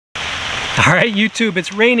Alright YouTube,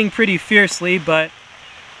 it's raining pretty fiercely, but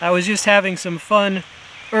I was just having some fun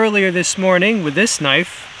earlier this morning with this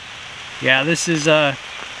knife. Yeah, this is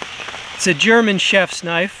it's a German chef's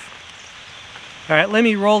knife. Alright, let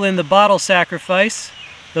me roll in the bottle sacrifice,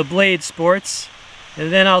 the blade sports,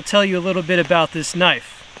 and then I'll tell you a little bit about this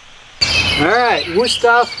knife. Alright,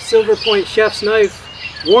 Wusthof Silverpoint chef's knife,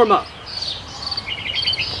 warm up.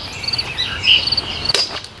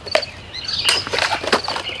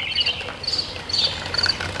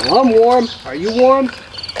 I'm warm. Are you warm?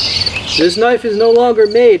 This knife is no longer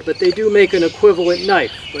made, but they do make an equivalent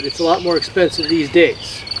knife, but it's a lot more expensive these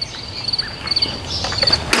days.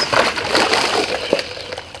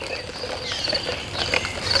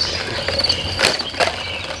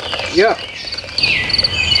 Yeah.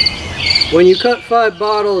 When you cut 5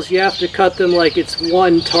 bottles, you have to cut them like it's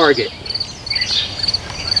one target.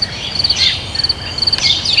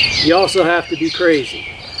 You also have to be crazy.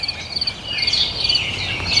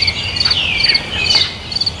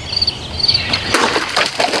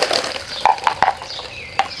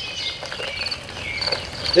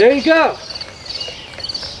 There you go.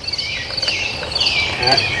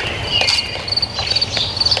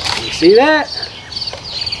 You see that?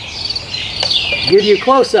 Give you a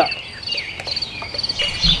close-up.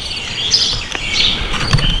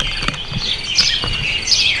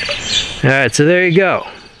 Alright, so there you go.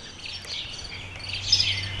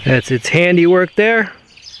 That's its handiwork there.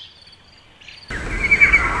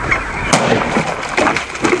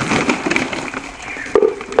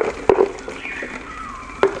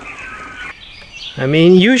 I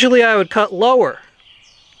mean, usually I would cut lower,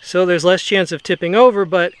 so there's less chance of tipping over,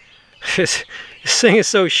 but this thing is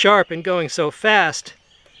so sharp and going so fast.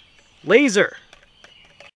 Laser!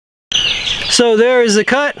 So there is the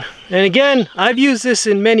cut, and again, I've used this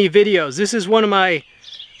in many videos. This is one of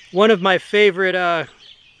my favorite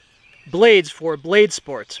blades for blade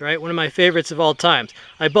sports, right? One of my favorites of all times.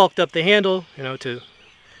 I bulked up the handle, you know, to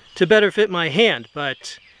better fit my hand,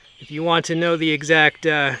 but if you want to know the exact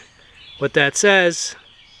what that says,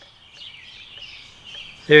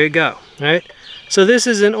 there you go. All right, so this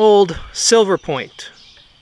is an old Silverpoint.